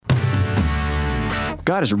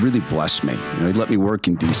God has really blessed me. He let me work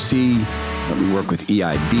in D.C., let me work with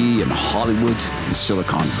EIB in Hollywood, in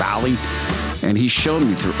Silicon Valley, and He's shown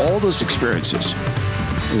me through all those experiences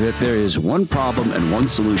that there is one problem and one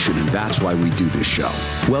solution, and that's why we do this show.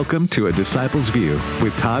 Welcome to A Disciple's View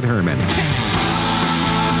with Todd Herman.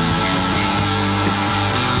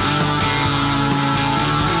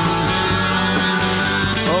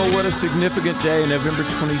 What a significant day, November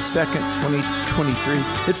 22nd,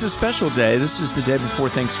 2023. It's a special day. This is the day before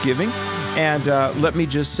Thanksgiving. And let me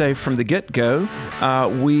just say from the get-go,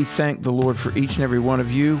 we thank the Lord for each and every one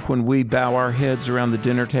of you. When we bow our heads around the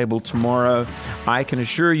dinner table tomorrow, I can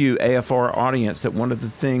assure you, AFR audience, that one of the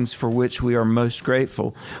things for which we are most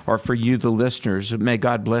grateful are for you, the listeners. May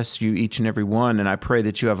God bless you, each and every one. And I pray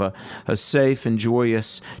that you have a safe and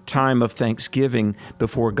joyous time of Thanksgiving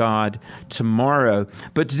before God tomorrow.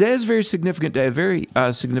 But today is a very significant day, a very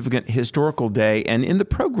significant historical day. And in the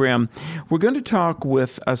program, we're going to talk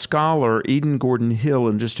with a scholar, Eden Gordon Hill,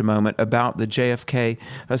 in just a moment about the JFK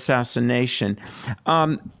assassination.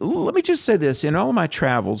 Let me just say this. In all of my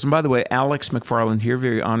travels, and by the way, Alex McFarland here,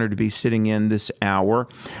 very honored to be sitting in this hour.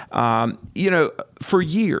 For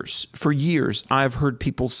years, I've heard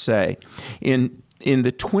people say in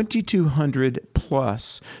the 2,200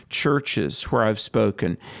 plus churches where I've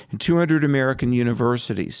spoken, in 200 American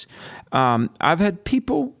universities, I've had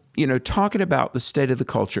people talking about the state of the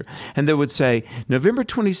culture. And they would say, November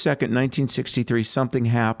 22nd, 1963, something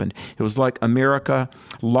happened. It was like America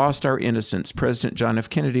lost our innocence. President John F.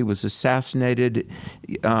 Kennedy was assassinated,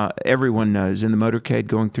 everyone knows, in the motorcade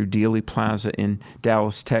going through Dealey Plaza in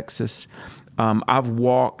Dallas, Texas. I've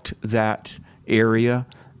walked that area,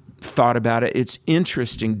 thought about it. It's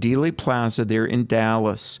interesting. Dealey Plaza there in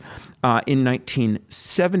Dallas in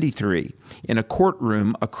 1973, in a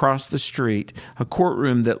courtroom across the street, a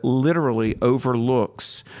courtroom that literally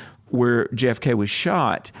overlooks where JFK was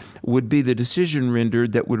shot, would be the decision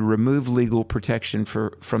rendered that would remove legal protection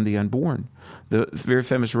from the unborn. The very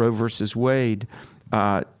famous Roe versus Wade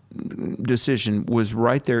decision was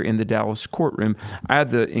right there in the Dallas courtroom. I had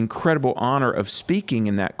the incredible honor of speaking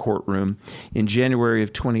in that courtroom in January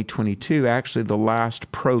of 2022, actually the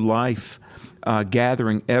last pro-life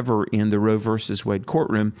gathering ever in the Roe versus Wade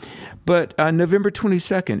courtroom. But November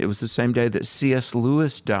 22nd, it was the same day that C.S.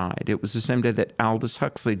 Lewis died. It was the same day that Aldous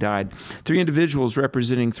Huxley died. Three individuals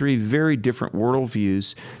representing three very different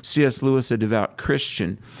worldviews. C.S. Lewis, a devout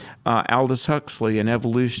Christian, Aldous Huxley, an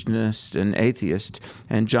evolutionist and atheist,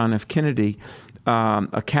 and John F. Kennedy,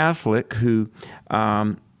 a Catholic who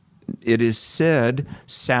it is said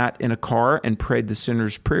sat in a car and prayed the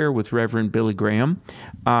sinner's prayer with Reverend Billy Graham.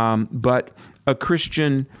 But a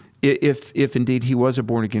Christian, if indeed he was a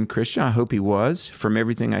born-again Christian, I hope he was, from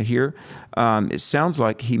everything I hear. It sounds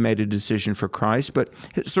like he made a decision for Christ, but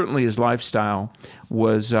certainly his lifestyle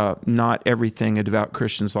was not everything a devout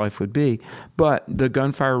Christian's life would be. But the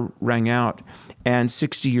gunfire rang out, and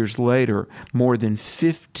 60 years later, more than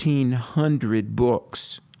 1,500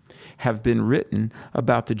 books have been written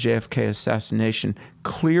about the JFK assassination.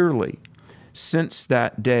 Clearly, since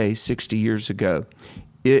that day, 60 years ago,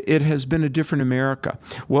 it has been a different America.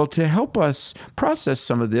 Well, to help us process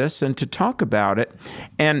some of this and to talk about it,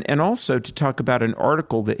 and also to talk about an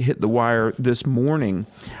article that hit the wire this morning,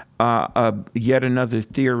 yet another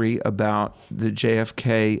theory about the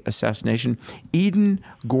JFK assassination, Eden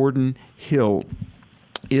Gordon Hill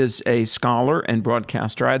is a scholar and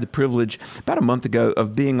broadcaster. I had the privilege about a month ago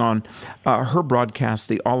of being on her broadcast,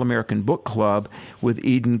 the All-American Book Club, with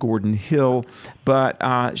Eden Gordon Hill.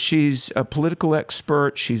 But she's a political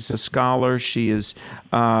expert. She's a scholar. She has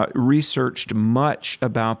researched much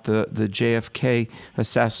about the JFK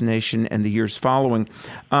assassination and the years following.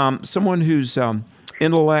 Someone whose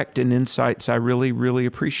intellect and insights I really, really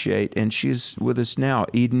appreciate. And she's with us now,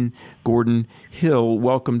 Eden Gordon Hill.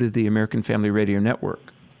 Welcome to the American Family Radio Network.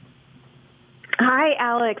 Hi,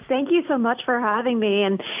 Alex. Thank you so much for having me,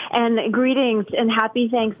 and greetings and happy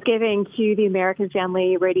Thanksgiving to the American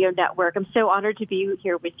Family Radio Network. I'm so honored to be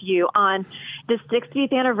here with you on the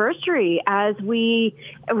 60th anniversary as we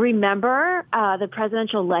remember the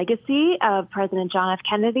presidential legacy of President John F.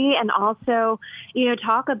 Kennedy, and also,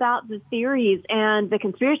 talk about the theories and the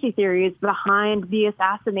conspiracy theories behind the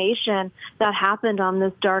assassination that happened on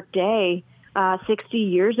this dark day 60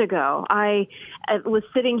 years ago. I was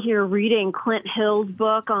sitting here reading Clint Hill's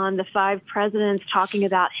book on the 5 presidents, talking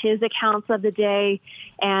about his accounts of the day.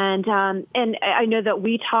 And I know that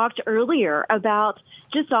we talked earlier about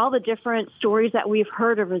just all the different stories that we've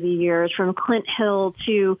heard over the years, from Clint Hill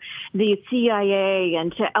to the CIA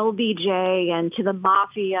and to LBJ and to the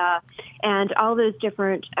mafia and all those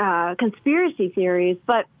different conspiracy theories.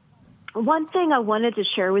 But one thing I wanted to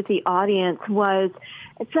share with the audience was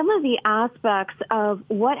some of the aspects of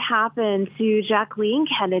what happened to Jacqueline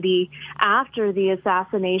Kennedy after the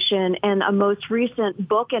assassination, and a most recent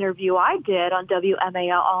book interview I did on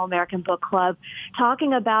WMAL All-American Book Club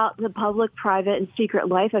talking about the public, private, and secret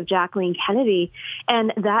life of Jacqueline Kennedy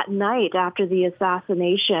and that night after the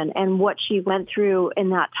assassination and what she went through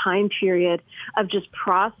in that time period of just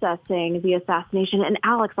processing the assassination. And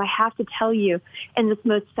Alex, I have to tell you, in this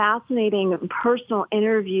most fascinating personal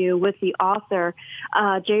interview with the author,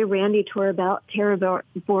 J. Randy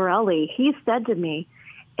Taraborelli, he said to me,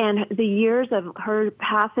 and the years of her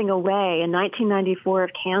passing away in 1994 of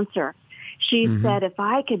cancer, she said, if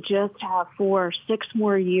I could just have 4 or 6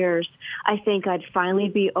 more years, I think I'd finally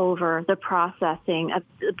be over the processing of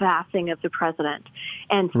the passing of the president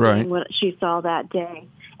and seeing what she saw that day.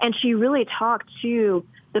 And she really talked to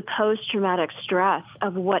the post-traumatic stress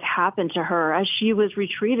of what happened to her as she was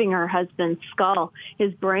retrieving her husband's skull,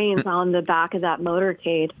 his brains on the back of that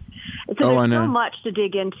motorcade. So there's so much to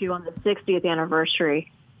dig into on the 60th anniversary.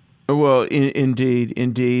 Well,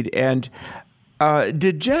 indeed. And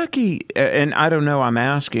did Jackie, and I don't know, I'm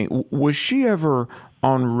asking, was she ever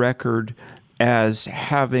on record as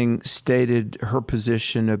having stated her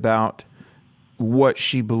position about what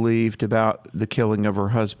she believed about the killing of her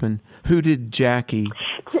husband? Who did Jackie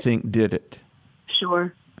think did it?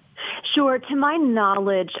 Sure. To my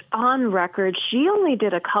knowledge, on record, she only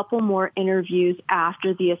did a couple more interviews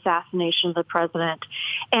after the assassination of the president.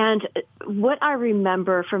 And what I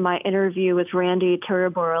remember from my interview with Randy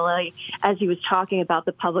Taraborelli, as he was talking about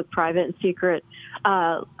the public, private, and secret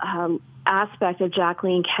aspect of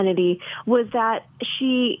Jacqueline Kennedy, was that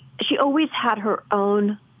she always had her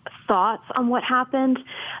own thoughts on what happened,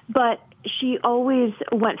 but she always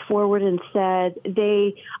went forward and said,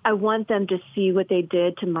 I want them to see what they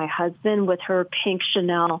did to my husband with her pink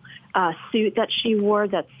Chanel suit that she wore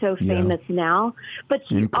that's so famous now. But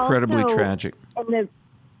she incredibly also, tragic. In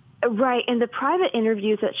the private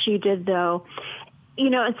interviews that she did, though,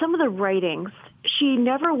 in some of the writings, she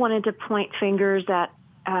never wanted to point fingers at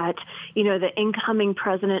the incoming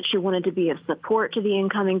president. She wanted to be of support to the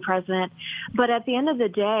incoming president. But at the end of the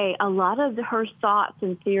day, a lot of her thoughts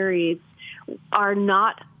and theories are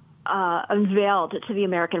not unveiled to the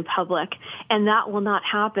American public, and that will not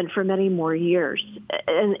happen for many more years.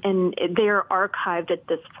 And they're archived at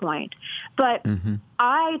this point. But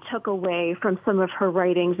I took away from some of her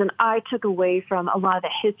writings, and I took away from a lot of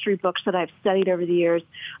the history books that I've studied over the years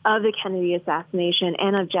of the Kennedy assassination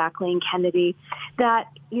and of Jacqueline Kennedy, that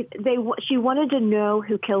she wanted to know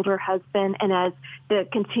who killed her husband. And as the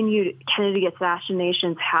continued Kennedy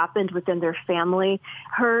assassinations happened within their family,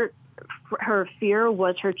 her fear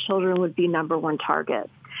was her children would be number one targets.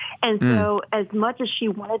 And so as much as she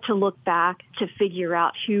wanted to look back to figure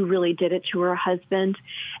out who really did it to her husband,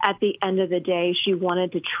 at the end of the day, she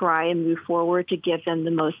wanted to try and move forward to give them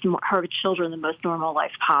her children the most normal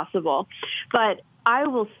life possible. But I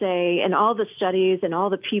will say, in all the studies and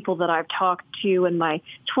all the people that I've talked to in my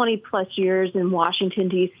 20-plus years in Washington,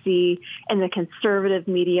 D.C., and the conservative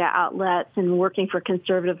media outlets and working for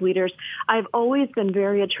conservative leaders, I've always been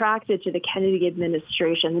very attracted to the Kennedy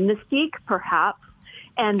administration. The mystique, perhaps,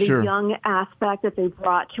 and the young aspect that they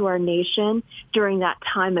brought to our nation during that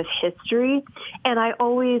time of history. And I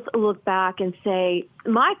always look back and say,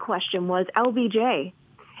 my question was LBJ.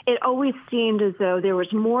 It always seemed as though there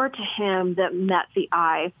was more to him that met the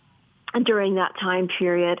eye during that time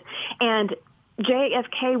period. And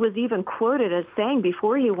JFK was even quoted as saying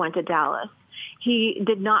before he went to Dallas, he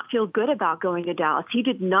did not feel good about going to Dallas. He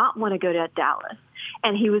did not want to go to Dallas.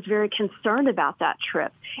 And he was very concerned about that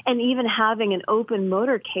trip. And even having an open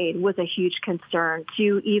motorcade was a huge concern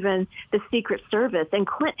to even the Secret Service. And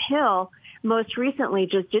Clint Hill most recently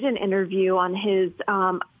just did an interview on his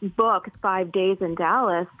book, 5 Days in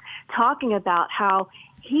Dallas, talking about how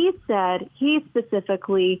he said he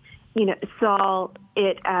specifically, saw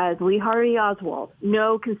it as Lee Harvey Oswald.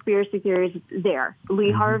 No conspiracy theories there.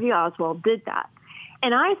 Lee Harvey Oswald did that.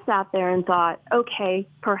 And I sat there and thought, okay,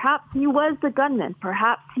 perhaps he was the gunman.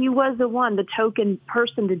 Perhaps he was the token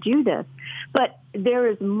person to do this. But there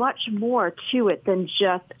is much more to it than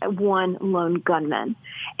just one lone gunman.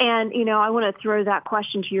 And, I want to throw that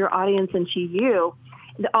question to your audience and to you.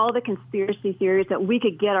 All the conspiracy theories that we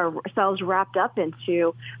could get ourselves wrapped up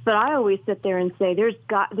into. But I always sit there and say,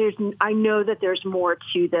 I know that there's more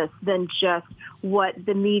to this than just what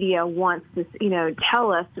the media wants to,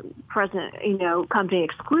 tell us, President, company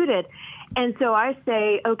excluded. And so I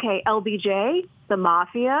say, okay, LBJ, the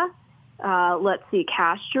mafia, let's see,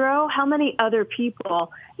 Castro, how many other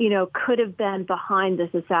people, could have been behind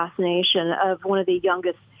this assassination of one of the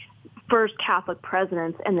youngest first Catholic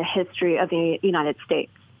presidents in the history of the United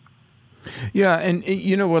States. Yeah, and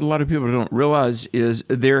you know what a lot of people don't realize is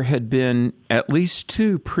there had been at least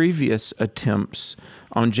 2 previous attempts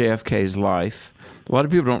on JFK's life. A lot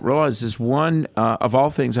of people don't realize this. One, of all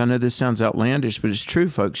things, I know this sounds outlandish, but it's true,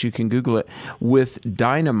 folks. You can Google it. With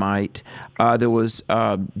dynamite, there was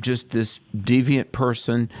just this deviant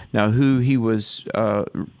person. Now, who he was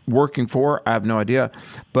working for, I have no idea.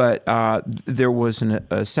 But there was an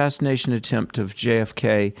assassination attempt of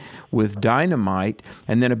JFK with dynamite.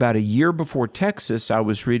 And then about a year before Texas, I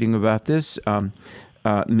was reading about this,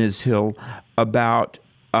 Ms. Hill, about...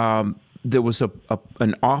 there was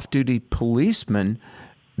an off-duty policeman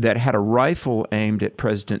that had a rifle aimed at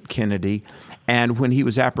President Kennedy, and when he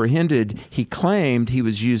was apprehended, he claimed he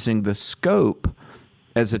was using the scope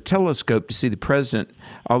as a telescope to see the president,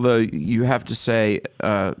 although you have to say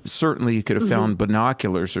certainly you could have found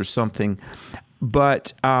binoculars or something.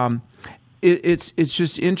 But it's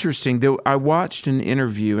just interesting. I watched an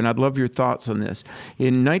interview, and I'd love your thoughts on this.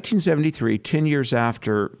 In 1973, 10 years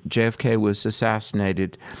after JFK was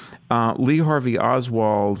assassinated, Lee Harvey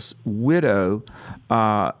Oswald's widow,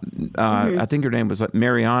 I think her name was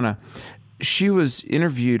Mariana, she was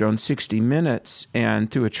interviewed on 60 Minutes and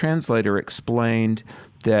through a translator explained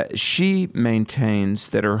that she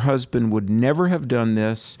maintains that her husband would never have done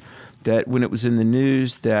this, that when it was in the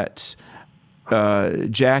news that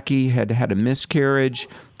Jackie had had a miscarriage,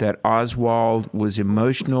 that Oswald was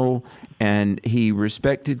emotional and he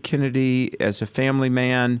respected Kennedy as a family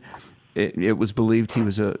man. It was believed he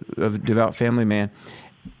was a devout family man.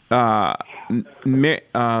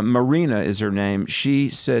 Marina is her name. She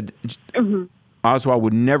said Oswald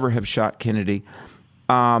would never have shot Kennedy.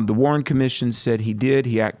 The Warren Commission said he did.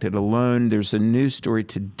 He acted alone. There's a news story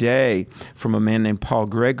today from a man named Paul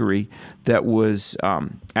Gregory that was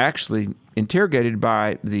actually interrogated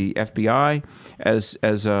by the FBI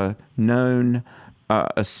as a known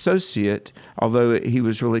associate, although he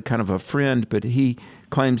was really kind of a friend, but he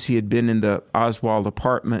claims he had been in the Oswald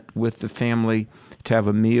apartment with the family to have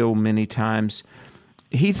a meal many times.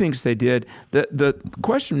 He thinks they did. The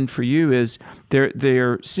question for you is,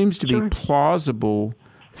 there seems to be plausible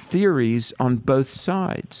theories on both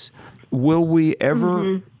sides. Will we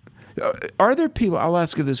ever... Are there people... I'll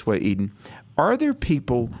ask it this way, Eden. Are there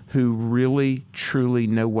people who really, truly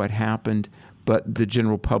know what happened, but the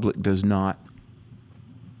general public does not?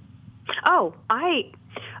 Oh, I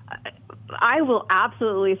will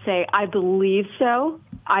absolutely say I believe so.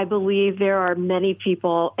 I believe there are many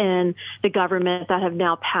people in the government that have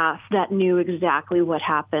now passed that knew exactly what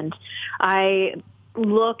happened. I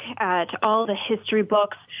look at all the history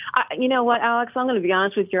books. You know what, Alex? I'm going to be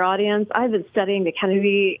honest with your audience. I've been studying the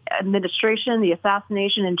Kennedy administration, the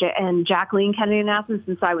assassination, and Jacqueline Kennedy assassination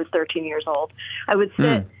since I was 13 years old. I would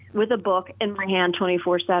sit with a book in my hand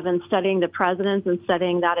 24/7, studying the presidents and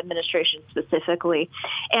studying that administration specifically.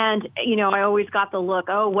 And, you know, I always got the look,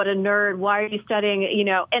 oh, what a nerd. Why are you studying, you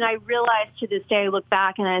know? And I realized to this day, I look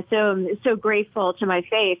back and I'm so grateful to my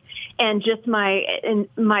faith and just my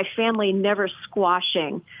family never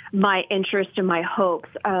squashing my interest and my hopes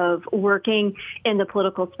of working in the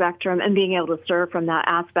political spectrum and being able to serve from that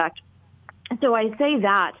aspect. So I say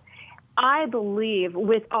that. I believe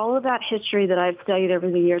with all of that history that I've studied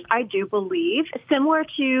over the years, I do believe, similar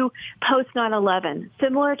to post 9/11,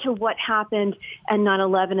 similar to what happened at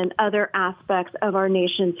 9/11 and other aspects of our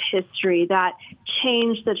nation's history that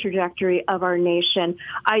changed the trajectory of our nation,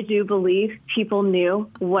 I do believe people knew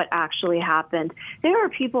what actually happened. There are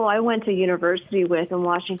people I went to university with in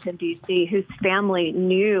Washington, D.C., whose family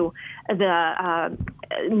knew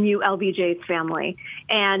LBJ's family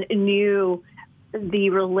and knew the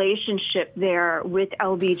relationship there with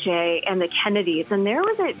LBJ and the Kennedys. And there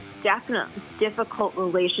was a definite difficult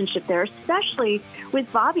relationship there, especially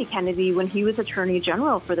with Bobby Kennedy when he was Attorney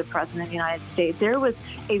General for the President of the United States. There was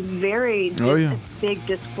a very big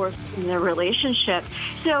discourse in their relationship.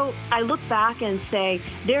 So I look back and say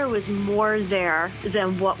there was more there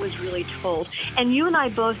than what was really told. And you and I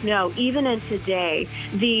both know, even in today,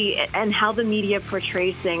 and how the media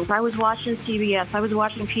portrays things. I was watching CBS, I was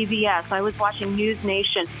watching PBS, I was watching News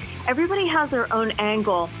Nation. Everybody has their own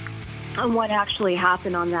angle on what actually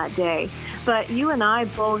happened on that day. But you and I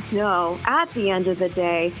both know, at the end of the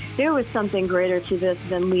day, there was something greater to this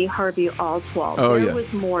than Lee Harvey Oswald. There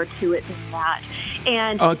was more to it than that.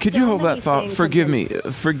 And could you hold that thought? Forgive me.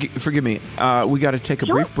 We got to take a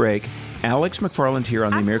brief break. Alex McFarland here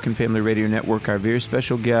on the American Family Radio Network. Our very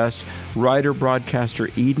special guest, writer, broadcaster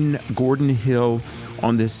Eden Gordon Hill,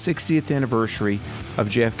 on the 60th anniversary of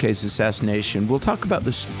JFK's assassination. We'll talk about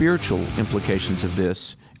the spiritual implications of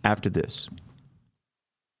this after this.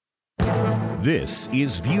 This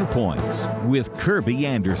is Viewpoints with Kirby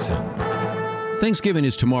Anderson. Thanksgiving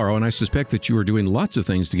is tomorrow, and I suspect that you are doing lots of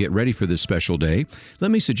things to get ready for this special day.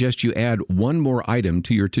 Let me suggest you add one more item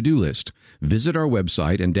to your to-do list. Visit our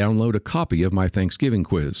website and download a copy of my Thanksgiving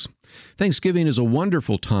quiz. Thanksgiving is a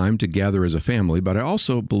wonderful time to gather as a family, but I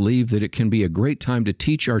also believe that it can be a great time to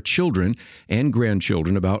teach our children and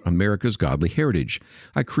grandchildren about America's godly heritage.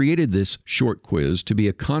 I created this short quiz to be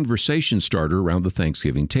a conversation starter around the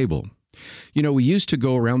Thanksgiving table. You know, we used to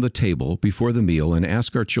go around the table before the meal and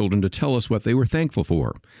ask our children to tell us what they were thankful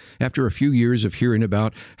for. After a few years of hearing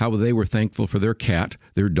about how they were thankful for their cat,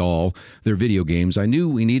 their doll, their video games, I knew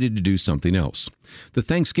we needed to do something else. The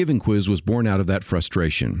Thanksgiving quiz was born out of that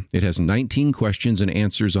frustration. It has 19 questions and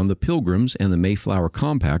answers on the Pilgrims and the Mayflower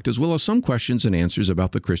Compact, as well as some questions and answers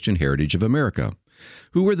about the Christian heritage of America.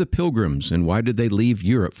 Who were the Pilgrims and why did they leave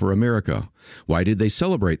Europe for America? Why did they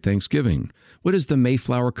celebrate Thanksgiving? What is the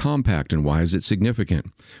Mayflower Compact and why is it significant?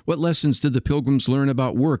 What lessons did the Pilgrims learn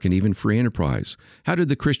about work and even free enterprise? How did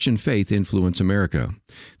the Christian faith influence America?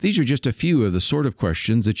 These are just a few of the sort of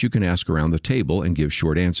questions that you can ask around the table and give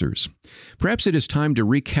short answers. Perhaps it is time to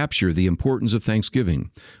recapture the importance of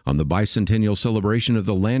Thanksgiving. On the bicentennial celebration of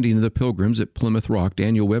the landing of the Pilgrims at Plymouth Rock,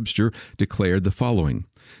 Daniel Webster declared the following: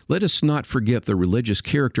 "Let us not forget the religious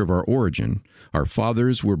character of our origin. Our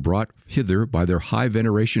fathers were brought hither by their high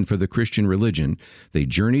veneration for the Christian religion. They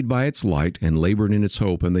journeyed by its light and labored in its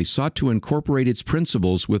hope, and they sought to incorporate its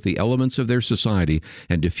principles with the elements of their society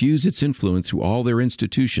and diffuse its influence through all their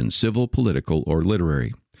institutions, civil, political, or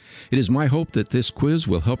literary." It is my hope that this quiz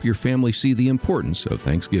will help your family see the importance of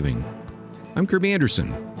Thanksgiving. I'm Kirby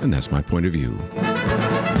Anderson, and that's my point of view.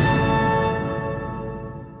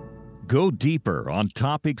 Go deeper on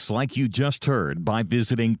topics like you just heard by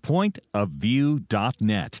visiting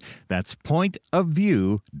pointofview.net. That's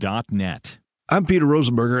pointofview.net. I'm Peter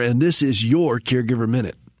Rosenberger, and this is your Caregiver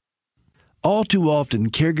Minute. All too often,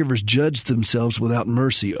 caregivers judge themselves without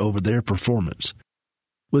mercy over their performance.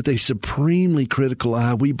 With a supremely critical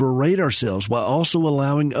eye, we berate ourselves while also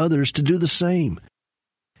allowing others to do the same.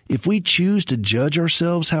 If we choose to judge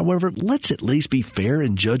ourselves, however, let's at least be fair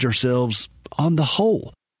and judge ourselves on the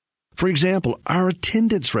whole. For example, our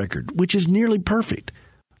attendance record, which is nearly perfect.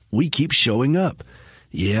 We keep showing up.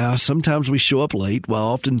 Yeah, sometimes we show up late while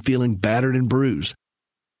often feeling battered and bruised.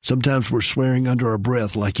 Sometimes we're swearing under our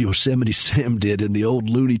breath like Yosemite Sam did in the old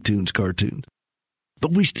Looney Tunes cartoon.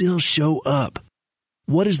 But we still show up.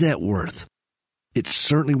 What is that worth? It's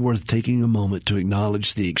certainly worth taking a moment to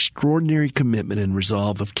acknowledge the extraordinary commitment and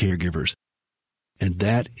resolve of caregivers. And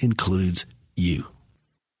that includes you.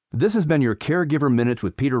 This has been your Caregiver Minute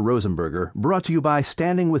with Peter Rosenberger, brought to you by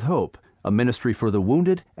Standing with Hope, a ministry for the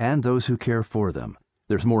wounded and those who care for them.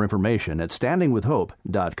 There's more information at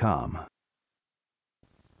standingwithhope.com.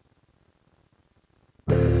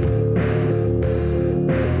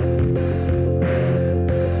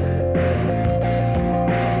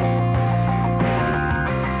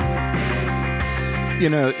 You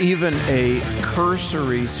know, even a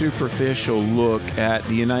cursory, superficial look at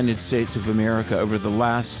the United States of America over the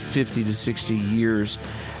last 50 to 60 years,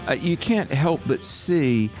 you can't help but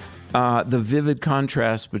see the vivid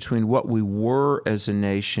contrast between what we were as a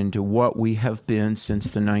nation to what we have been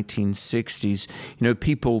since the 1960s. You know,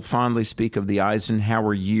 people fondly speak of the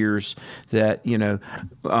Eisenhower years that,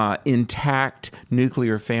 intact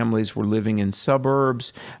nuclear families were living in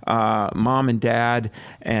suburbs, mom and dad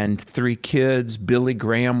and 3 kids. Billy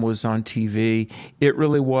Graham was on TV. It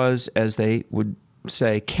really was, as they would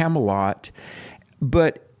say, Camelot.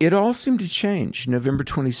 But it all seemed to change November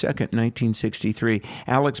 22nd, 1963.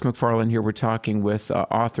 Alex McFarland here. We're talking with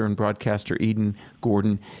author and broadcaster Eden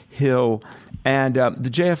Gordon Hill. And the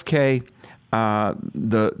JFK,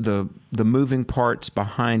 the moving parts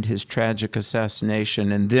behind his tragic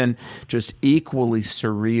assassination, and then just equally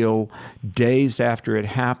surreal, days after it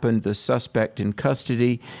happened, the suspect in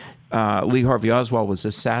custody. Lee Harvey Oswald was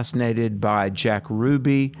assassinated by Jack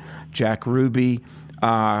Ruby. Jack Ruby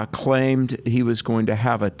claimed he was going to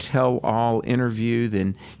have a tell-all interview.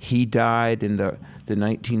 Then he died in the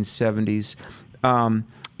 1970s.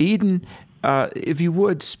 Eden, if you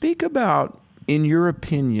would, speak about, in your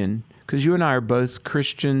opinion, because you and I are both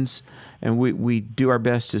Christians, and we do our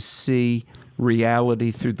best to see reality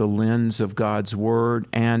through the lens of God's Word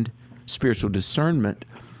and spiritual discernment.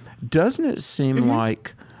 Doesn't it seem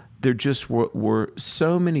like there just were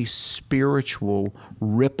so many spiritual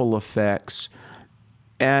ripple effects?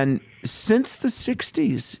 And since the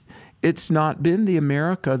 60s, it's not been the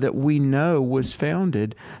America that we know was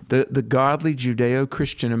founded, the godly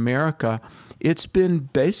Judeo-Christian America. It's been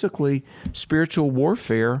basically spiritual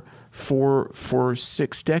warfare for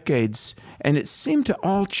 6 decades, and it seemed to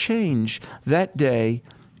all change that day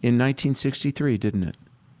in 1963, didn't it?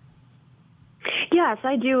 Yes,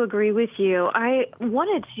 I do agree with you. I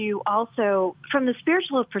wanted to also, from the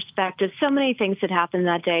spiritual perspective, so many things had happened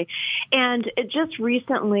that day. And just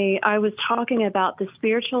recently, I was talking about the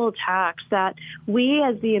spiritual attacks that we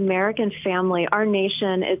as the American family, our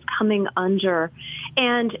nation, is coming under.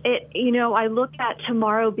 And, I look at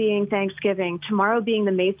tomorrow being Thanksgiving, tomorrow being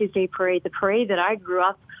the Macy's Day Parade, the parade that I grew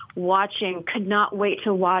up watching, could not wait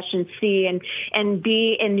to watch and see and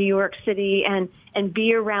be in New York City and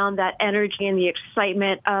be around that energy and the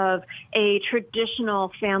excitement of a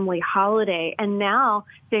traditional family holiday. And now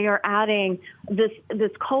they are adding this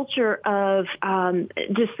culture of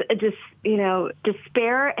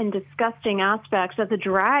despair and disgusting aspects of the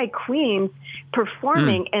drag queens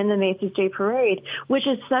performing in the Macy's Day Parade, which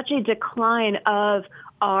is such a decline of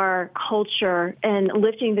our culture and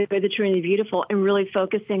lifting the good, the true, and the beautiful, and really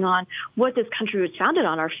focusing on what this country was founded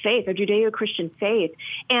on, our faith, our Judeo-Christian faith.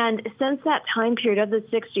 And since that time period of the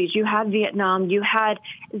 60s, you had Vietnam, you had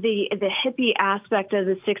the hippie aspect of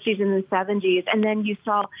the 60s and the 70s, and then you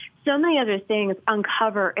saw so many other things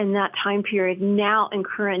uncover in that time period. Now, in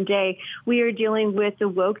current day, we are dealing with the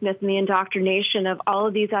wokeness and the indoctrination of all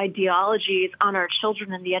of these ideologies on our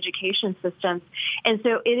children in the education systems. And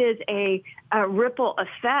so it is a ripple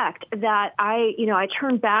effect that I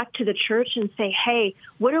turn back to the church and say, hey,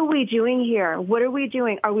 what are we doing here? What are we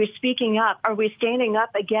doing? Are we speaking up? Are we standing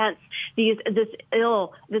up against this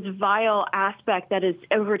vile aspect that is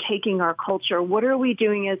overtaking our culture? What are we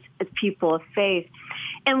doing as people of faith?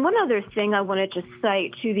 And one other thing I wanted to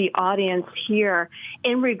cite to the audience here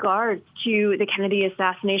in regards to the Kennedy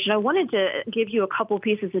assassination, I wanted to give you a couple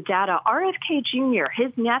pieces of data. RFK Jr.,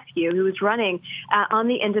 his nephew, who was running on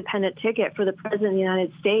the independent ticket for the President of the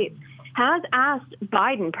United States, has asked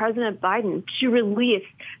President Biden, to release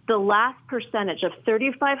the last percentage of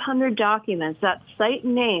 3,500 documents that cite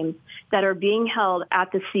names that are being held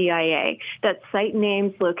at the CIA, that cite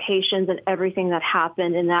names, locations, and everything that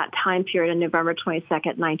happened in that time period on November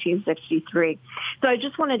 22nd, 1963. So I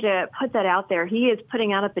just wanted to put that out there. He is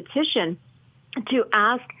putting out a petition to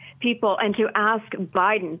ask people and to ask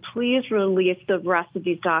Biden, please release the rest of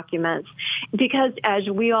these documents. Because as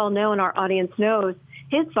we all know and our audience knows,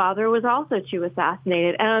 his father was also too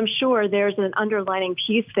assassinated. And I'm sure there's an underlining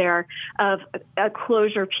piece there of a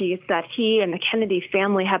closure piece that he and the Kennedy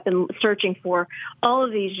family have been searching for all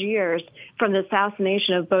of these years, from the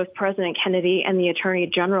assassination of both President Kennedy and the Attorney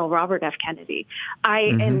General Robert F. Kennedy.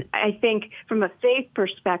 And I think from a faith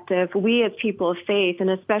perspective, we as people of faith, and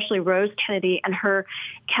especially Rose Kennedy and her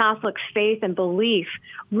Catholic faith and belief,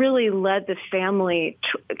 really led the family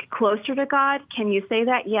closer to God. Can you say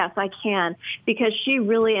that? Yes, I can, because she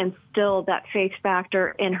really instilled that faith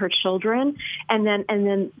factor in her children, and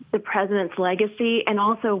then the president's legacy, and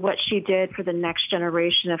also what she did for the next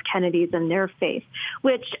generation of Kennedys and their faith,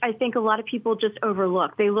 which I think a lot of people just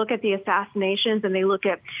overlook. They look at the assassinations and they look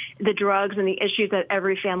at the drugs and the issues that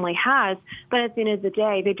every family has, but at the end of the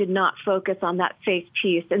day, they did not focus on that faith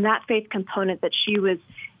piece and that faith component that she was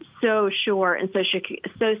so sure and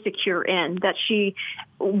so secure in, that she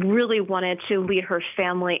really wanted to lead her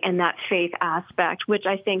family in that faith aspect, which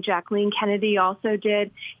I think Jacqueline Kennedy also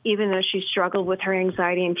did, even though she struggled with her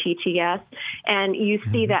anxiety and PTS. And you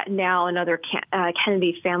see that now in other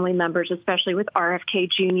Kennedy family members, especially with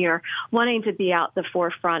RFK Jr., wanting to be out the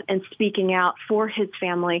forefront and speaking out for his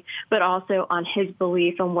family, but also on his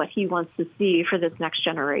belief and what he wants to see for this next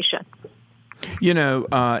generation. You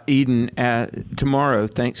know, Eden, tomorrow,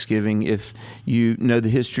 Thanksgiving, if you know the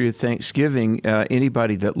history of Thanksgiving,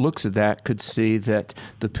 anybody that looks at that could see that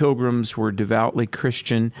the Pilgrims were devoutly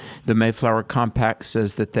Christian. The Mayflower Compact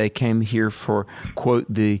says that they came here for, quote,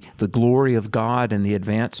 the glory of God and the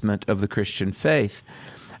advancement of the Christian faith.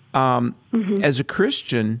 As a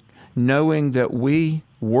Christian, knowing that we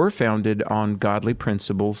were founded on godly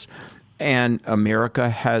principles and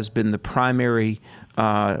America has been the primary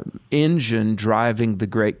engine driving the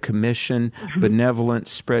Great Commission, benevolence,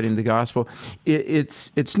 spreading the gospel,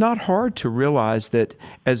 it's not hard to realize that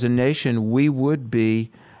as a nation we would be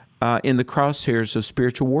in the crosshairs of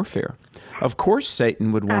spiritual warfare. Of course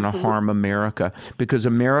Satan would want to harm America, because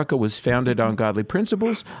America was founded on godly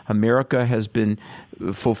principles. America has been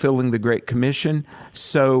fulfilling the Great Commission.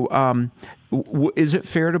 So is it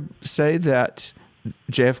fair to say that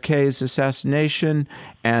JFK's assassination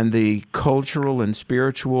and the cultural and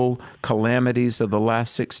spiritual calamities of the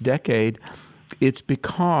last 6 decades, it's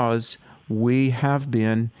because we have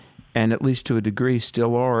been, and at least to a degree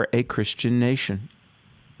still are, a Christian nation?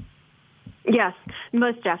 Yes,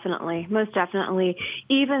 most definitely. Most definitely.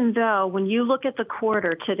 Even though when you look at the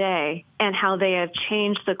quarter today and how they have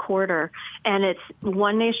changed the quarter, and it's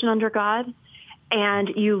one nation under God, and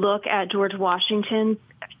you look at George Washington's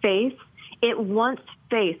face, it once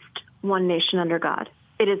faced one nation under God.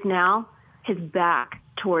 It is now his back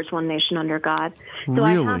towards one nation under God. So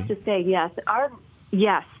Really? I have to say,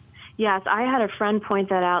 Yes, I had a friend point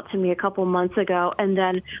that out to me a couple months ago, and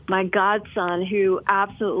then my godson, who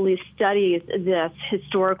absolutely studies this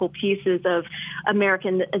historical pieces of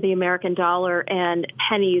the American dollar and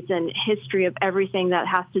pennies and history of everything that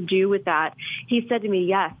has to do with that, he said to me,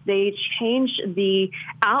 yes, they changed the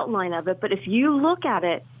outline of it, but if you look at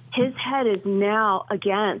it, his head is now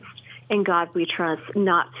against "In God We Trust,"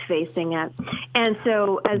 not facing it. And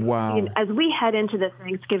so as we head into the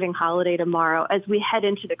Thanksgiving holiday tomorrow, as we head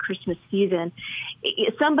into the Christmas season,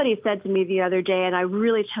 somebody said to me the other day, and I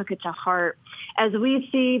really took it to heart, as we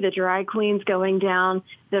see the drag queens going down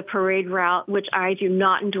the parade route, which I do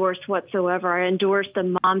not endorse whatsoever, I endorse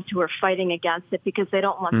the moms who are fighting against it because they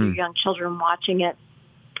don't want their young children watching it.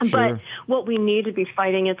 Sure. But what we need to be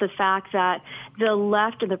fighting is the fact that the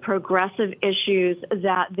left and the progressive issues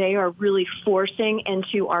that they are really forcing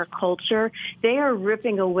into our culture, they are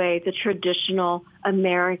ripping away the traditional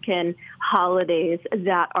American holidays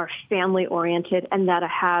that are family-oriented and that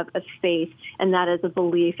have a faith, and that is a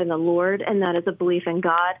belief in the Lord, and that is a belief in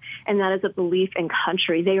God, and that is a belief in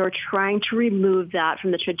country. They are trying to remove that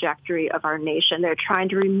from the trajectory of our nation. They're trying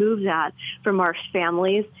to remove that from our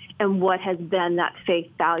families and what has been that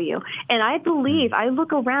faith value. And I believe, I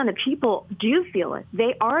look around and people do feel it.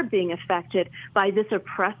 They are being affected by this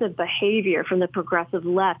oppressive behavior from the progressive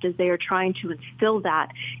left as they are trying to instill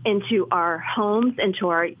that into our homes, into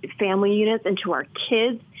our family units, into our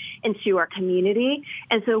kids, into our community.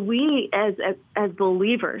 And so we, as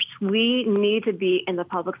believers, we need to be in the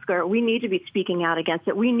public square. We need to be speaking out against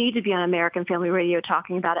it. We need to be on American Family Radio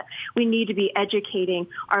talking about it. We need to be educating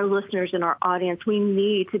our listeners and our audience. We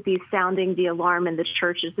need to be sounding the alarm in the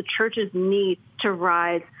churches. The churches need to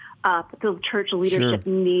rise up. The church leadership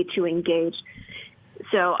need to engage.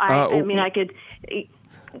 So,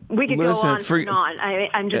 we could go on and on.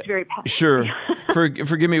 I'm just very passionate. Sure.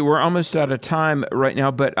 Forgive me. We're almost out of time right now,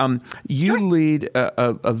 but you lead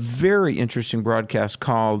a very interesting broadcast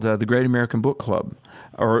called the Great American Book Club,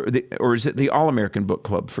 or is it the All American Book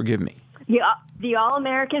Club? Forgive me. The All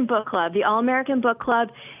American Book Club. The All American Book Club,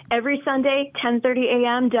 every Sunday, 10:30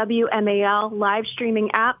 a.m., WMAL, live streaming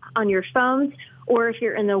app on your phones, or if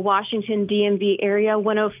you're in the Washington, DMV area,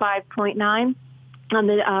 105.9. on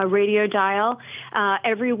the radio dial.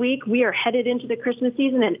 Every week, we are headed into the Christmas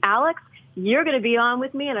season. And Alex, you're going to be on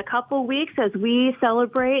with me in a couple weeks as we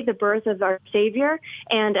celebrate the birth of our Savior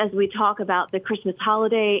and as we talk about the Christmas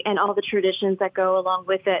holiday and all the traditions that go along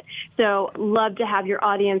with it. So love to have your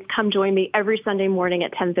audience come join me every Sunday morning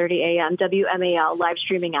at 10:30 a.m., WMAL live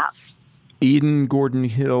streaming app. Eden Gordon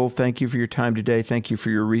Hill, thank you for your time today. Thank you for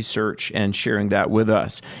your research and sharing that with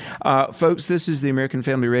us. Folks, this is the American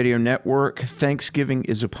Family Radio Network. Thanksgiving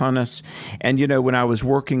is upon us. And, when I was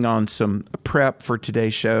working on some prep for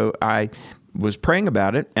today's show, I was praying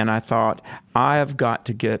about it, and I thought, I have got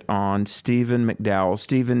to get on Stephen McDowell.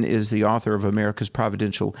 Stephen is the author of America's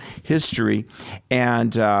Providential History,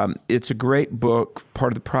 and it's a great book,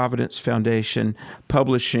 part of the Providence Foundation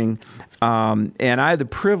publishing. And I had the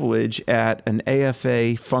privilege at an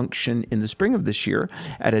AFA function in the spring of this year.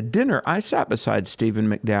 At a dinner, I sat beside Stephen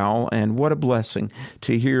McDowell, and what a blessing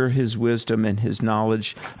to hear his wisdom and his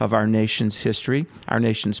knowledge of our nation's history, our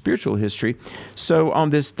nation's spiritual history. So on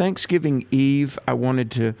this Thanksgiving Eve, I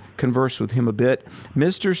wanted to converse with him a bit.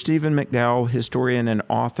 Mr. Stephen McDowell, historian and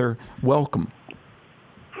author, welcome.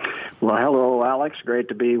 Well, hello, Alex. Great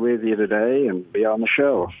to be with you today and be on the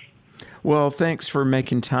show. Well, thanks for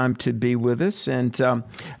making time to be with us. And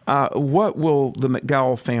what will the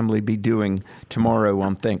McDowell family be doing tomorrow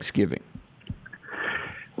on Thanksgiving?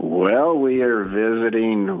 Well, we are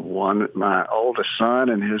visiting my oldest son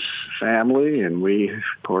and his family, and we,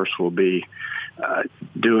 of course, will be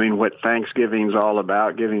doing what Thanksgiving's all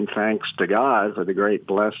about, giving thanks to God for the great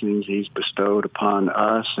blessings He's bestowed upon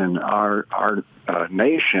us and our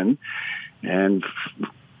nation. And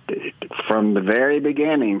from the very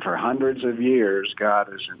beginning, for hundreds of years, God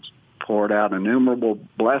has poured out innumerable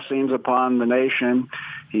blessings upon the nation.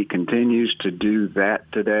 He continues to do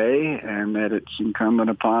that today, and that it's incumbent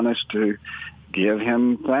upon us to give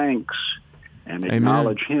Him thanks and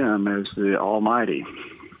acknowledge Him as the Almighty.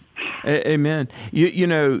 Amen. You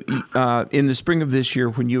know, in the spring of this year,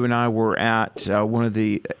 when you and I were at one of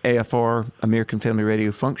the AFR, American Family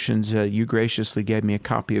Radio functions, you graciously gave me a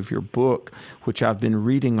copy of your book, which I've been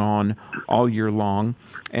reading on all year long,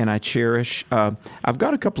 and I cherish. I've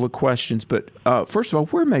got a couple of questions, but first of all,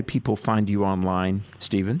 where may people find you online,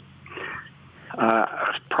 Stephen?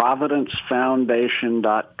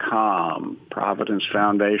 ProvidenceFoundation.com. Providence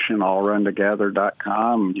Foundation, all run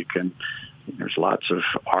together.com. There's lots of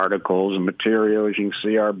articles and materials. You can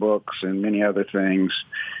see our books and many other things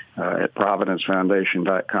at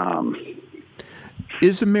ProvidenceFoundation.com.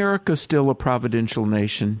 Is America still a providential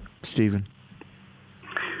nation, Stephen?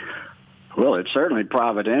 Well, it's certainly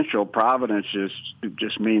providential. Providence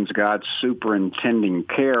just means God's superintending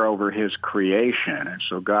care over his creation. And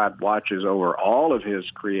so God watches over all of his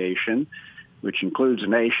creation, which includes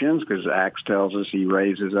nations, because Acts tells us he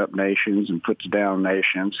raises up nations and puts down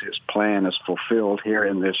nations. His plan is fulfilled here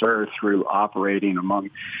in this earth through operating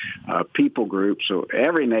among people groups. So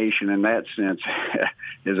every nation in that sense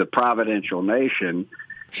is a providential nation.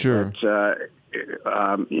 Sure. But,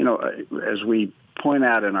 as we point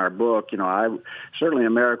out in our book, certainly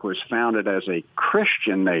America was founded as a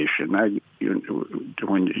Christian nation. Now,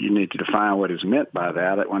 when you need to define what is meant by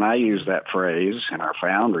that, when I use that phrase, and our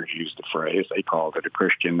founders used the phrase, they called it a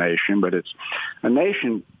Christian nation, but it's a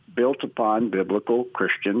nation built upon biblical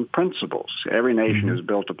Christian principles. Every nation is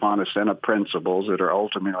built upon a set of principles that are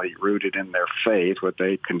ultimately rooted in their faith, what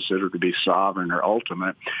they consider to be sovereign or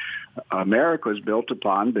ultimate. America is built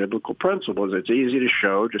upon biblical principles. It's easy to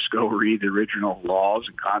show. Just go read the original laws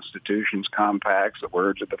and constitutions, compacts, the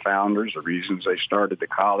words of the founders, the reasons they started the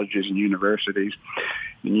colleges and universities,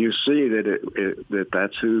 and you see that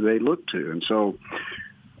that's who they look to. And so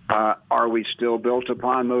are we still built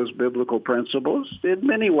upon those biblical principles? In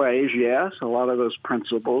many ways, yes. A lot of those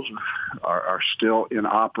principles are still in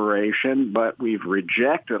operation, but we've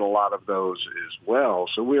rejected a lot of those as well.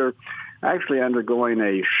 So we're actually undergoing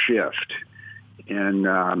a shift in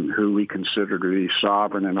who we consider to be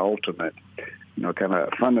sovereign and ultimate. Kind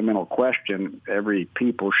of a fundamental question every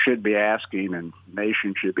people should be asking and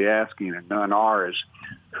nation should be asking, and none are, is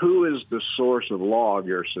who is the source of law of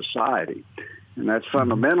your society? And that's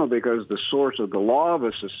fundamental because the source of the law of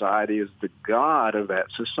a society is the God of that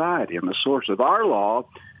society. And the source of our law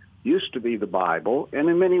used to be the Bible, and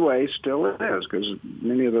in many ways still is, because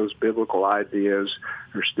many of those biblical ideas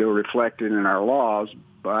are still reflected in our laws,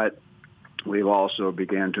 but we've also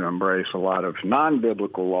begun to embrace a lot of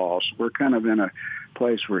non-biblical laws. We're kind of in a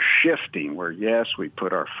place we're shifting, where, yes, we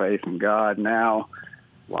put our faith in God now.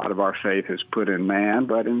 A lot of our faith is put in man,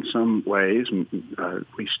 but in some ways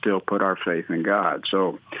we still put our faith in God.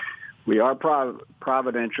 So we are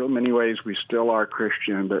providential. In many ways we still are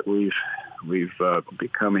Christian, but we've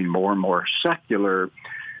becoming more and more secular,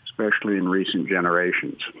 especially in recent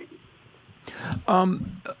generations.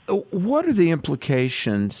 What are the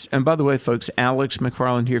implications? And by the way, folks, Alex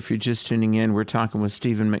McFarland here, if you're just tuning in, we're talking with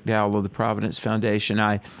Stephen McDowell of the Providence Foundation.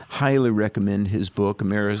 I highly recommend his book,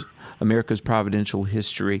 America's Providential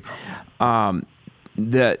History.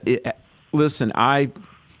 Listen,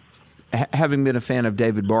 having been a fan of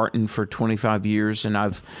David Barton for 25 years, and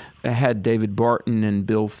I've had David Barton and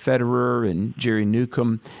Bill Federer and Jerry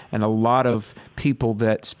Newcomb and a lot of people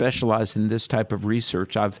that specialize in this type of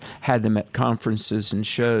research. I've had them at conferences and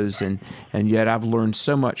shows, and yet I've learned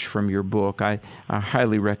so much from your book. I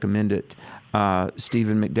highly recommend it.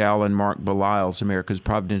 Stephen McDowell and Mark Belisle's America's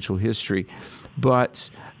Providential History. But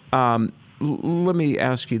let me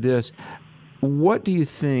ask you this. What do you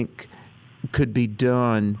think could be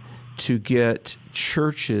done to get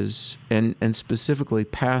churches and specifically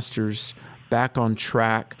pastors back on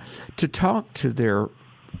track to talk to their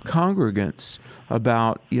congregants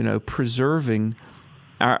about, preserving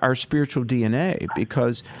our spiritual DNA?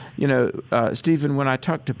 Because, Stephen, when I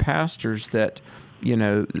talk to pastors that,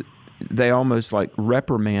 they almost like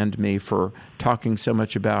reprimand me for talking so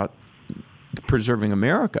much about preserving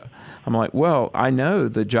America. I'm like, well, I know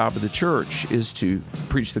the job of the church is to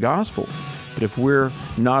preach the gospel. But if we're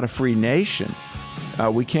not a free nation,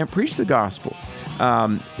 we can't preach the gospel.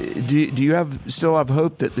 Do you still have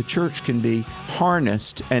hope that the church can be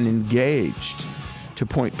harnessed and engaged to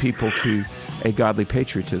point people to a godly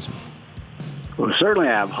patriotism? Well, certainly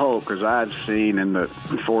I have hope, because I've seen in the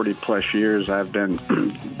 40-plus years I've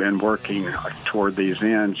been working toward these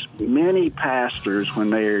ends, many pastors, when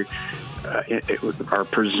they are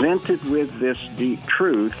presented with this deep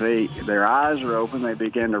truth, their eyes are open. They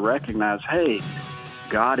begin to recognize, hey,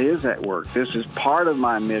 God is at work. This is part of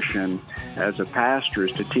my mission, as a pastor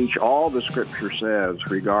is to teach all the Scripture says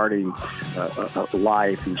regarding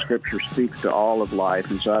life, and Scripture speaks to all of life.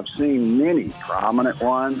 And so I've seen many prominent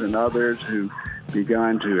ones and others who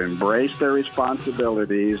begun to embrace their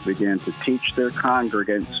responsibilities, begin to teach their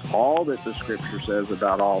congregants all that the Scripture says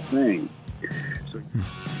about all things.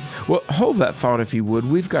 Well, hold that thought if you would.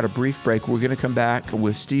 We've got a brief break. We're going to come back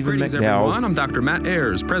with Stephen Greetings, McDowell. everyone. I'm Dr. Matt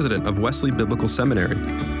Ayers, president of Wesley Biblical Seminary.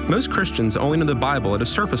 Most Christians only know the Bible at a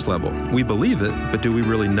surface level. We believe it, but do we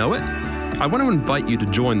really know it? I want to invite you to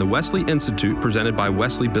join the Wesley Institute presented by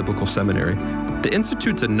Wesley Biblical Seminary. The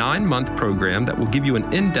Institute's a 9-month program that will give you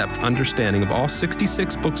an in-depth understanding of all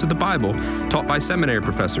 66 books of the Bible taught by seminary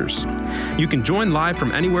professors. You can join live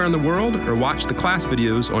from anywhere in the world or watch the class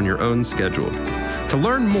videos on your own schedule. To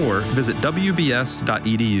learn more, visit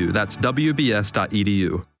wbs.edu. That's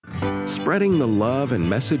wbs.edu. Spreading the love and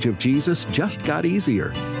message of Jesus just got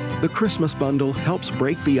easier. The Christmas bundle helps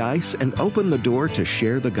break the ice and open the door to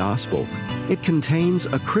share the gospel. It contains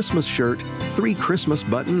a Christmas shirt, 3 Christmas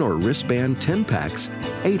button or wristband 10-packs,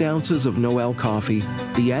 8 ounces of Noel coffee,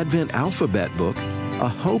 the Advent Alphabet book, a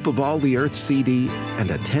Hope of All the Earth CD,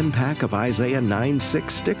 and a 10-pack of Isaiah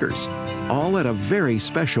 9:6 stickers, all at a very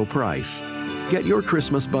special price. Get your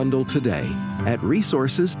Christmas bundle today at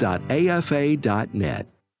resources.afa.net.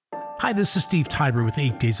 Hi, this is Steve Tiber with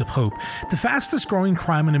 8 Days of Hope. The fastest growing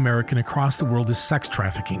crime in America and across the world is sex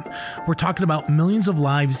trafficking. We're talking about millions of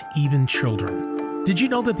lives, even children. Did you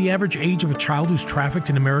know that the average age of a child who's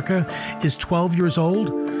trafficked in America is 12 years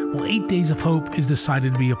old? Well, 8 Days of Hope is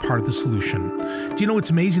decided to be a part of the solution. Do you know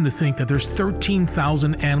it's amazing to think that there's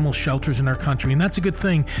 13,000 animal shelters in our country, and that's a good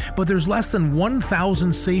thing, but there's less than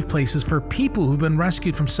 1,000 safe places for people who've been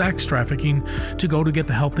rescued from sex trafficking to go to get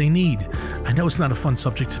the help they need. I know it's not a fun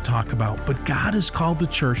subject to talk about, but God has called the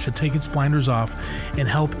church to take its blinders off and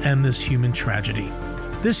help end this human tragedy.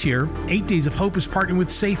 This year, 8 Days of Hope is partnering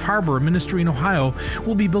with Safe Harbor, a ministry in Ohio.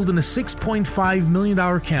 We'll be building a $6.5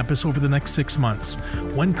 million campus over the next 6 months.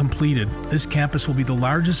 When completed, this campus will be the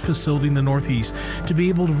largest facility in the Northeast to be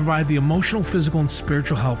able to provide the emotional, physical, and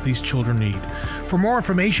spiritual help these children need. For more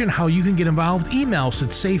information, how you can get involved, email us at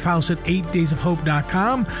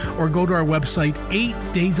safehouse@8daysofhope.com or go to our website,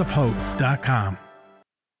 8daysofhope.com.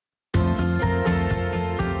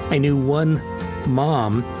 I knew one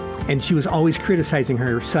mom, and she was always criticizing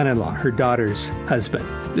her son-in-law, her daughter's husband.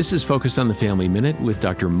 This is Focus on the Family Minute with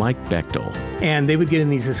Dr. Mike Bechtel. And they would get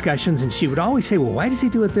in these discussions, and she would always say, well, why does he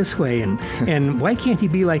do it this way? And why can't he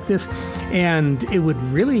be like this? And it would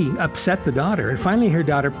really upset the daughter. And finally, her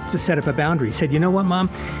daughter just set up a boundary, said, you know what, Mom?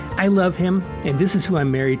 I love him, and this is who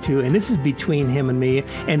I'm married to, and this is between him and me,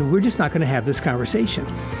 and we're just not going to have this conversation.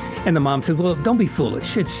 And the mom said, well, don't be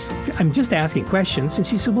foolish. I'm just asking questions. And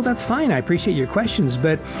she said, well, that's fine. I appreciate your questions,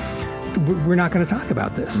 but we're not going to talk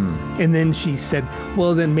about this. And then she said,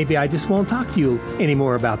 well, then maybe I just won't talk to you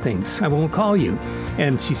anymore about things. I won't call you.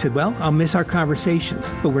 And she said, well, I'll miss our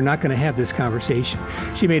conversations, but we're not going to have this conversation.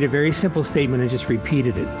 She made a very simple statement and just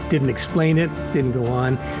repeated it. Didn't explain it, didn't go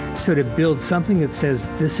on. So to build something that says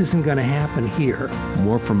this isn't going to happen here.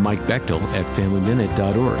 More from Mike Bechtel at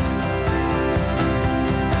FamilyMinute.org.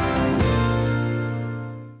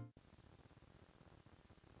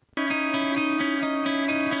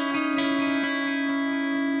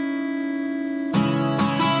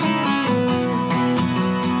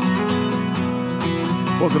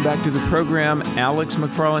 Welcome back to the program. Alex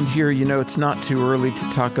McFarland here. You know, it's not too early to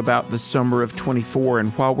talk about the summer of 24.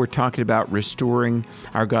 And while we're talking about restoring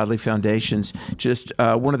our godly foundations, just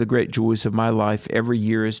one of the great joys of my life every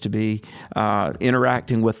year is to be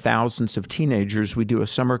interacting with thousands of teenagers. We do a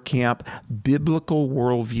summer camp, Biblical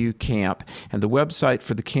Worldview Camp. And the website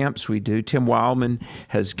for the camps we do, Tim Wildman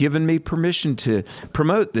has given me permission to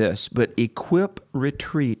promote this, but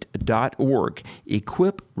equipretreat.org.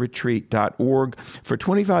 Equipretreat.org. For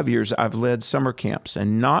 25 years, I've led summer camps,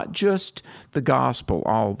 and not just the gospel,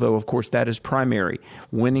 although, of course, that is primary,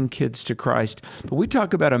 winning kids to Christ. But we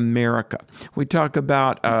talk about America. We talk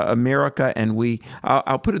about America, and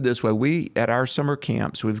I'll put it this way. We, at our summer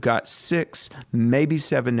camps, we've got 6, maybe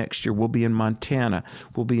 7 next year. We'll be in Montana.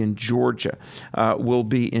 We'll be in Georgia. We'll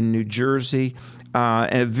be in New Jersey.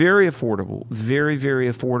 And very affordable, very, very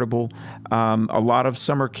affordable. A lot of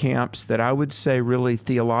summer camps that I would say really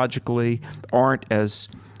theologically aren't as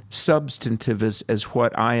substantive as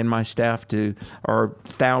what I and my staff do are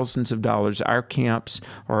thousands of dollars. Our camps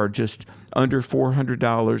are just under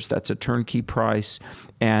 $400. That's a turnkey price.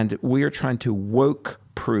 And we are trying to woke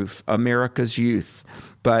proof, America's youth.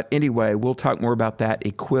 But anyway, we'll talk more about that,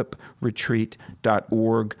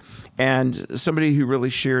 equipretreat.org. And somebody who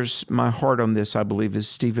really shares my heart on this, I believe, is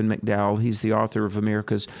Stephen McDowell. He's the author of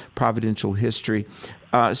America's Providential History.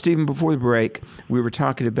 Stephen, before the break, we were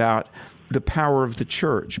talking about the power of the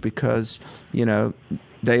church because,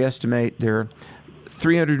 they estimate there are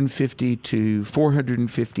 350 to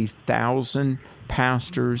 450,000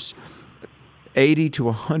 pastors, 80 to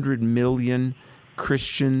 100 million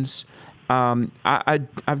Christians.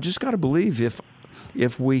 I've just got to believe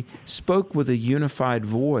if we spoke with a unified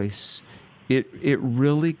voice, it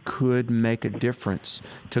really could make a difference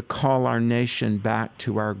to call our nation back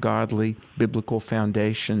to our godly biblical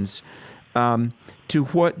foundations. To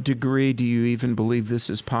what degree do you even believe this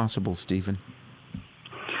is possible, Stephen?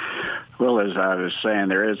 Well, as I was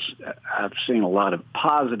saying, I've seen a lot of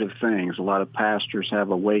positive things. A lot of pastors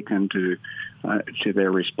have awakened to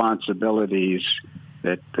their responsibilities,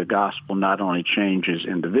 that the gospel not only changes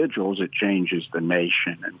individuals, it changes the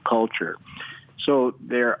nation and culture. So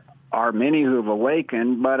there are many who have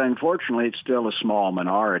awakened, but unfortunately it's still a small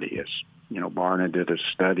minority. As Barna did a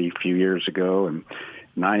study a few years ago, and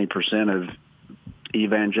 90% of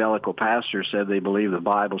evangelical pastors said they believe the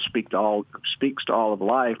Bible speaks to all of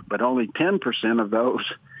life, but only 10% of those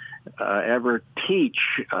ever teach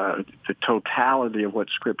the totality of what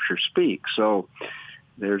Scripture speaks. So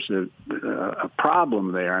there's a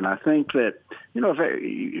problem there, and I think that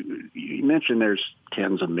you mentioned there's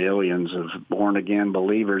tens of millions of born-again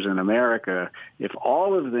believers in America. If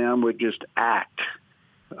all of them would just act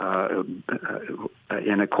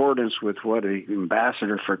in accordance with what an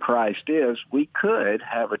ambassador for Christ is, we could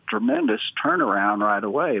have a tremendous turnaround right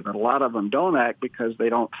away. But a lot of them don't act because they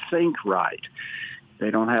don't think right.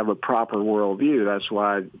 They don't have a proper worldview. That's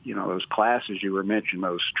why, those classes you were mentioning,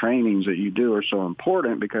 those trainings that you do are so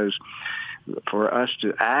important, because for us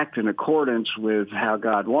to act in accordance with how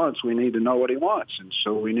God wants, we need to know what he wants. And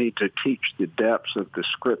so we need to teach the depths of the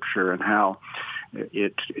Scripture and how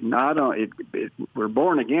we're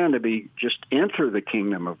born again to be just enter the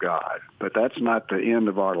kingdom of God, but that's not the end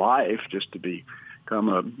of our life, just to become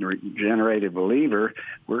a regenerated believer.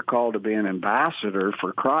 We're called to be an ambassador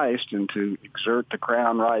for Christ and to exert the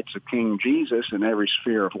crown rights of King Jesus in every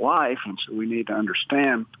sphere of life. And so we need to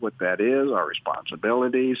understand what that is, our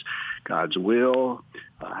responsibilities, God's will,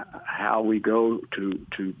 how we go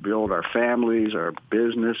to build our families, our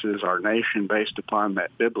businesses, our nation based upon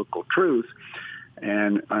that biblical truth.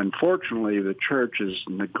 And unfortunately, the church has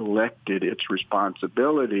neglected its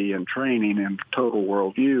responsibility in training and total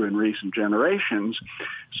worldview in recent generations,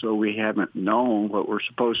 so we haven't known what we're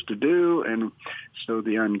supposed to do, and so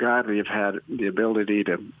the ungodly have had the ability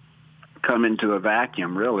to come into a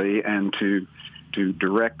vacuum, really, and to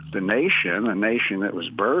direct the nation, a nation that was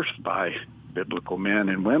birthed by biblical men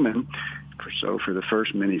and women. So for the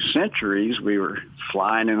first many centuries, we were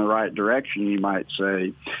flying in the right direction, you might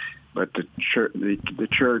say. But the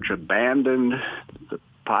church abandoned the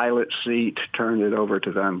pilot seat, turned it over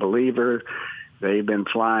to the unbeliever. They've been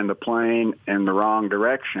flying the plane in the wrong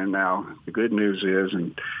direction. Now, the good news is,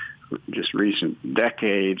 in just recent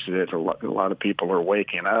decades, that a lot of people are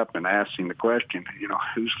waking up and asking the question,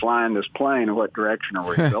 who's flying this plane and what direction are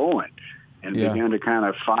we going? And begin to kind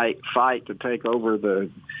of fight to take over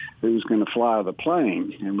who's going to fly the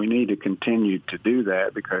plane. And we need to continue to do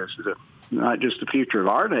that, because not just the future of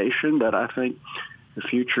our nation, but I think the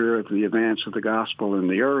future of the advance of the gospel in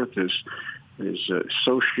the earth is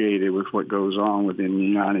associated with what goes on within the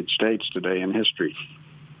United States today in history.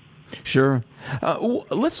 Sure.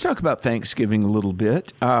 Let's talk about Thanksgiving a little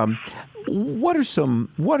bit. What are some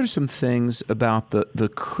things about the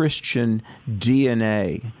Christian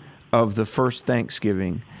DNA of the first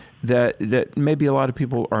Thanksgiving that maybe a lot of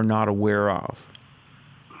people are not aware of?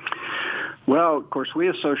 Well, of course, we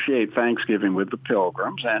associate Thanksgiving with the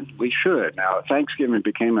Pilgrims, and we should. Now, Thanksgiving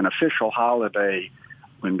became an official holiday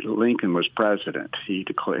when Lincoln was president. He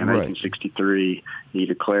declared in 1863, he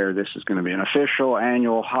declared this is going to be an official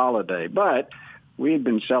annual holiday. But we had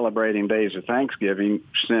been celebrating days of Thanksgiving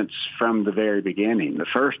from the very beginning. The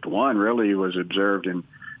first one really was observed in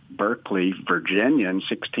Berkeley, Virginia in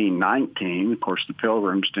 1619. Of course, the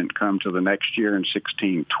Pilgrims didn't come till the next year in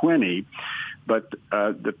 1620. But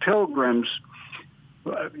the Pilgrims,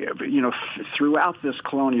 throughout this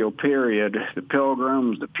colonial period, the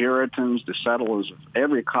Pilgrims, the Puritans, the settlers of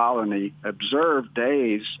every colony observed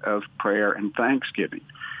days of prayer and thanksgiving.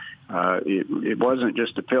 It wasn't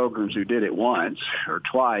just the Pilgrims who did it once or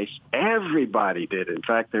twice. Everybody did it. In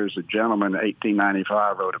fact, there's a gentleman in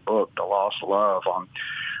 1895 wrote a book, The Lost Love, on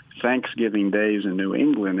Thanksgiving days in New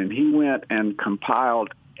England, and he went and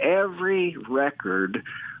compiled every record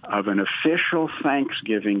of an official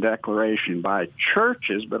Thanksgiving declaration by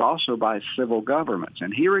churches, but also by civil governments.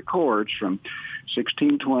 And he records from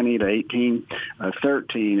 1620 to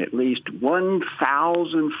 1813 at least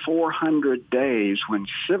 1,400 days when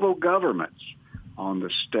civil governments on the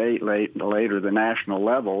state, later the national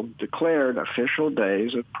level, declared official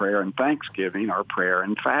days of prayer and thanksgiving or prayer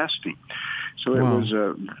and fasting. So it was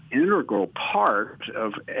an integral part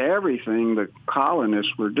of everything the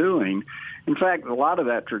colonists were doing. In fact, a lot of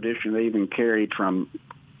that tradition they even carried from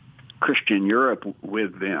Christian Europe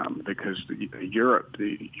with them, because the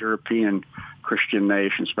European Christian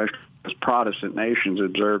nations, especially Protestant nations,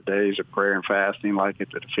 observed days of prayer and fasting, like at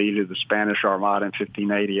the defeat of the Spanish Armada in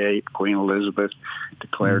 1588. Queen Elizabeth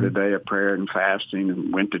declared a day of prayer and fasting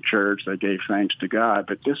and went to church. They gave thanks to God.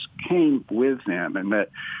 But this came with them, and that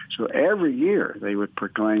so every year they would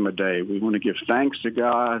proclaim a day. We want to give thanks to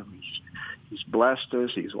God. He's blessed us.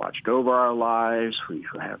 He's watched over our lives. We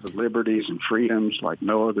have the liberties and freedoms like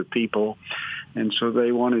no other people. And so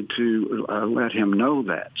they wanted to let him know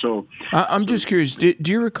that. So I'm just curious, do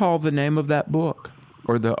you recall the name of that book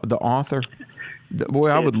or the author? Boy,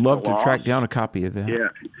 I would love to track down a copy of that. Yeah,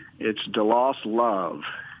 it's The Lost Love.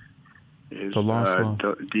 The Lost Love.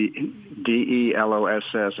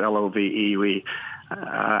 DELOSSLOVE.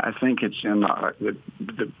 I think it's in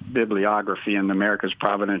the bibliography in America's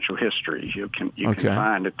Providential History. You can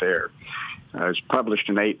find it there. It was published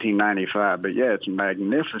in 1895. But yeah, it's a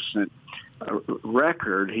magnificent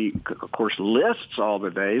record. He, of course, lists all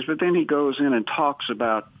the days, but then he goes in and talks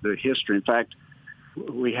about the history. In fact,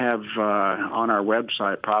 we have on our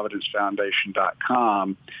website,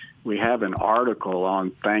 providencefoundation.com, we have an article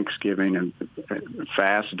on Thanksgiving and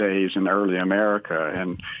fast days in early America,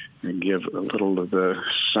 and give a little of the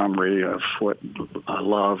summary of what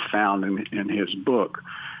Love found in his book,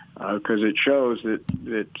 because it shows that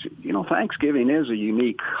Thanksgiving is a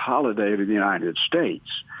unique holiday to the United States.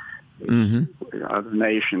 Mm-hmm. Other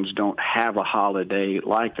nations don't have a holiday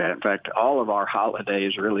like that. In fact, all of our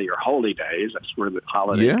holidays really are holy days. That's where the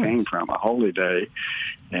holiday came from, a holy day.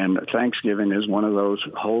 And Thanksgiving is one of those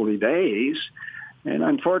holy days. And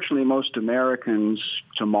unfortunately, most Americans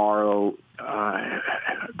tomorrow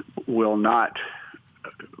will not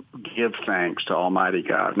give thanks to Almighty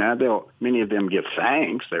God. Now, many of them give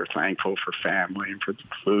thanks. They're thankful for family and for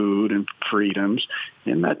food and freedoms,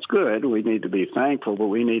 and that's good. We need to be thankful, but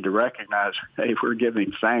we need to recognize, hey, we're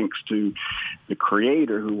giving thanks to the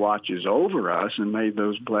Creator who watches over us and made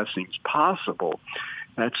those blessings possible.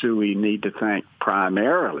 That's who we need to thank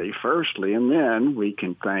primarily, firstly, and then we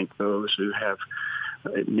can thank those who have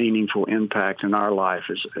a meaningful impact in our life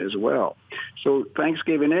as well. So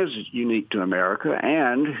Thanksgiving is unique to America,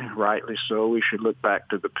 and rightly so. We should look back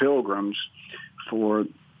to the Pilgrims for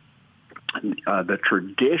the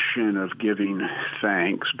tradition of giving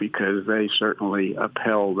thanks, because they certainly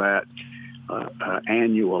upheld that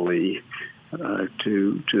annually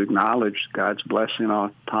to acknowledge God's blessing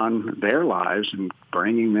upon their lives and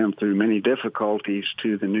bringing them through many difficulties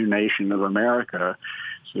to the new nation of America,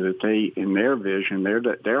 so that they, in their vision,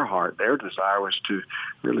 their heart, their desire was to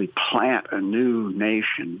really plant a new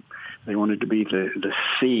nation. They wanted to be the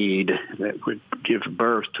seed that would give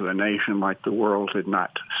birth to a nation like the world had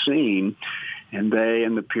not seen. And they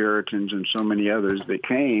and the Puritans and so many others that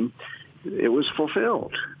came, it was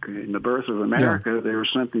fulfilled. In the birth of America, there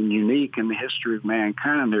was something unique in the history of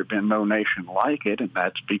mankind. There had been no nation like it, and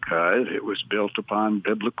that's because it was built upon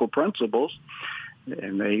biblical principles.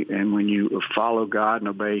 And when you follow God and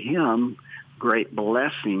obey Him, great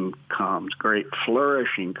blessing comes, great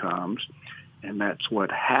flourishing comes, and that's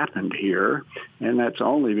what happened here. And that's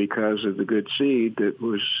only because of the good seed that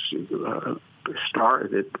was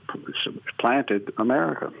planted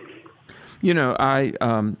America. You know, I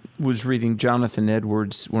was reading Jonathan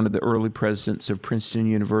Edwards, one of the early presidents of Princeton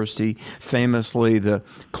University, famously the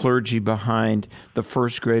clergy behind the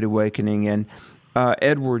First Great Awakening, and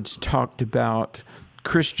Edwards talked about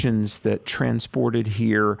Christians that transported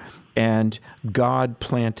here, and God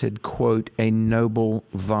planted, quote, a noble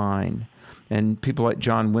vine. And people like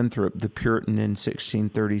John Winthrop, the Puritan in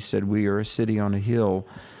 1630, said, we are a city on a hill.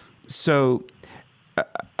 So,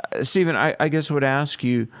 Stephen, I guess I would ask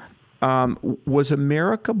you, was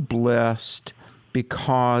America blessed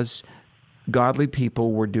because godly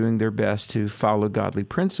people were doing their best to follow godly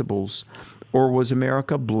principles? Or was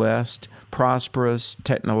America blessed, prosperous,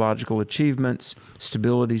 technological achievements,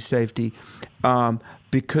 stability, safety,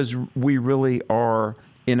 because we really are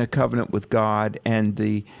in a covenant with God, and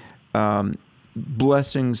the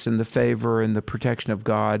blessings and the favor and the protection of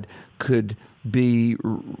God could be,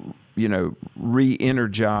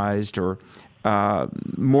 re-energized or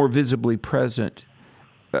more visibly present?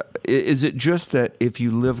 Is it just that if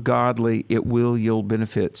you live godly, it will yield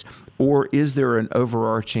benefits? Or is there an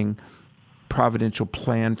overarching providential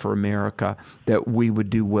plan for America that we would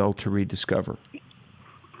do well to rediscover?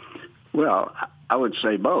 Well, I would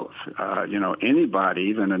say both. Anybody,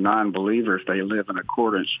 even a non-believer, if they live in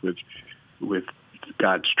accordance with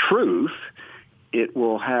God's truth, it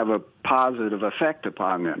will have a positive effect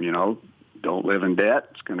upon them. Don't live in debt.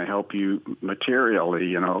 It's going to help you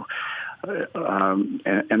materially, and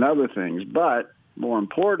other things. But more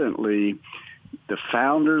importantly, the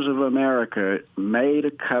founders of America made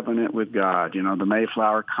a covenant with God. The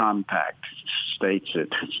Mayflower Compact states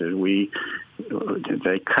it.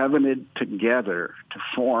 They covenanted together to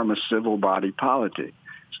form a civil body politic.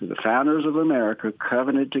 So the founders of America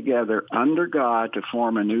covenanted together under God to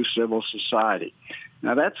form a new civil society.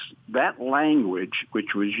 Now that language,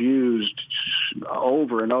 which was used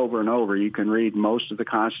over and over and over. You can read most of the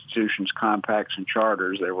Constitution's compacts and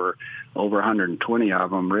charters. There were over 120 of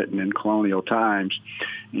them written in colonial times.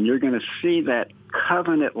 And you're going to see that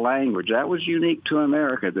covenant language. That was unique to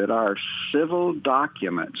America, that our civil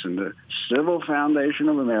documents and the civil foundation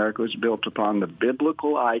of America was built upon the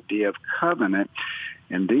biblical idea of covenant.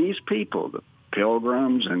 And these people, the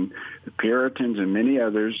Pilgrims and the Puritans and many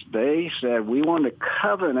others, they said, we want to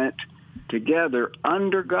covenant together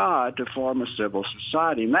under God to form a civil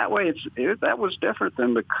society. And that way, that was different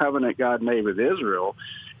than the covenant God made with Israel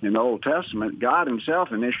in the Old Testament. God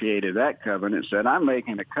himself initiated that covenant, said, I'm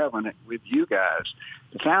making a covenant with you guys.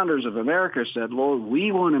 The founders of America said, Lord,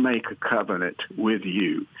 we want to make a covenant with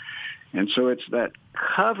you. And so it's that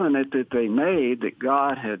covenant that they made that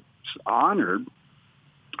God had honored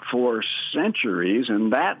for centuries,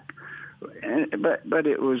 but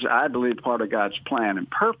it was, I believe, part of God's plan and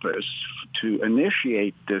purpose to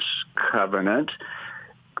initiate this covenant,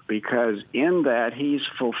 because in that he's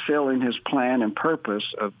fulfilling his plan and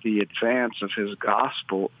purpose of the advance of his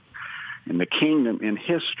gospel and the kingdom in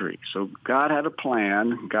history. So God had a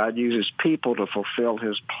plan. God uses people to fulfill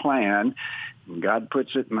his plan. God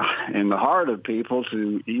puts it in the heart of people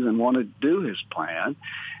to even want to do his plan.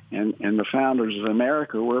 And the founders of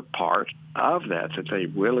America were part of that they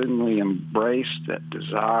willingly embraced that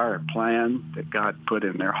desire and plan that God put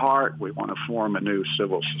in their heart. We want to form a new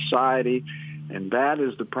civil society. And that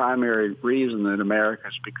is the primary reason that America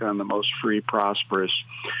has become the most free, prosperous,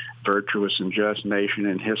 virtuous, and just nation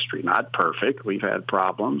in history. Not perfect. We've had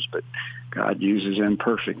problems, but God uses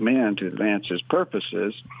imperfect men to advance his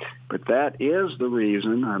purposes. But that is the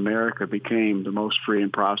reason America became the most free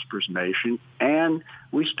and prosperous nation. And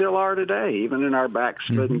we still are today, even in our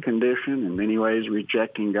backslidden condition, in many ways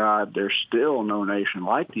rejecting God. There's still no nation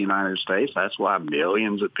like the United States. That's why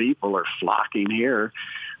millions of people are flocking here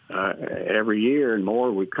every year, and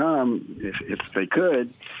more would come if they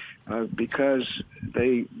could, because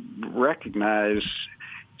they recognize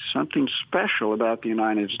something special about the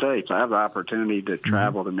United States. I have the opportunity to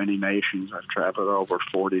travel to many nations. I've traveled to over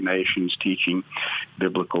 40 nations teaching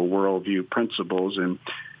biblical worldview principles, and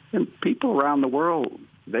people around the world,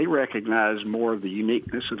 they recognize more of the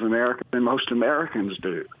uniqueness of America than most Americans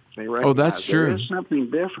do. They recognize that's true. There is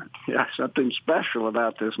something different, something special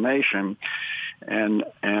about this nation, and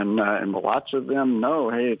lots of them know,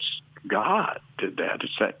 hey, it's God did that.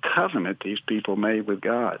 It's that covenant these people made with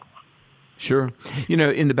God. Sure.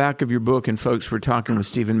 In the back of your book, and folks, we're talking with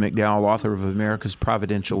Stephen McDowell, author of America's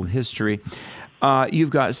Providential History. You've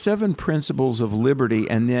got 7 principles of liberty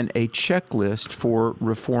and then a checklist for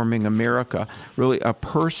reforming America, really a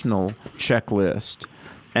personal checklist,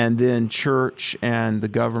 and then church and the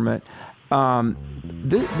government.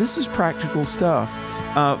 This is practical stuff.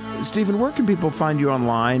 Stephen, where can people find you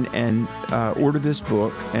online and order this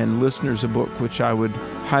book, and listeners a book, which I would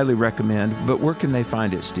highly recommend, but where can they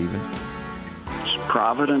find it, Stephen?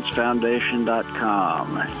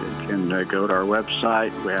 ProvidenceFoundation.com. You can go to our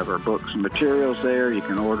website. We have our books and materials there. You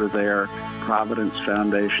can order there,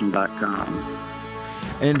 ProvidenceFoundation.com.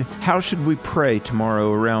 And how should we pray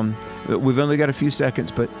tomorrow around? We've only got a few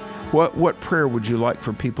seconds, but what prayer would you like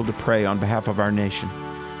for people to pray on behalf of our nation?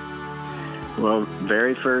 Well,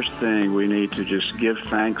 very first thing, we need to just give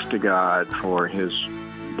thanks to God for his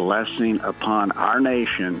blessing upon our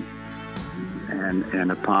nation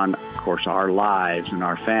and upon, of course, our lives and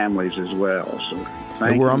our families as well. So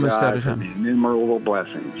thank you, God, for the innumerable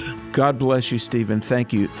blessings. God bless you, Stephen.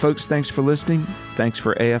 Thank you. Folks, thanks for listening. Thanks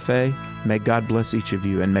for AFA. May God bless each of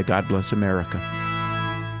you, and may God bless America.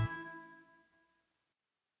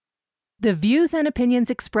 The views and opinions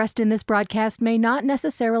expressed in this broadcast may not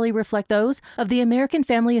necessarily reflect those of the American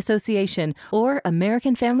Family Association or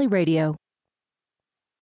American Family Radio.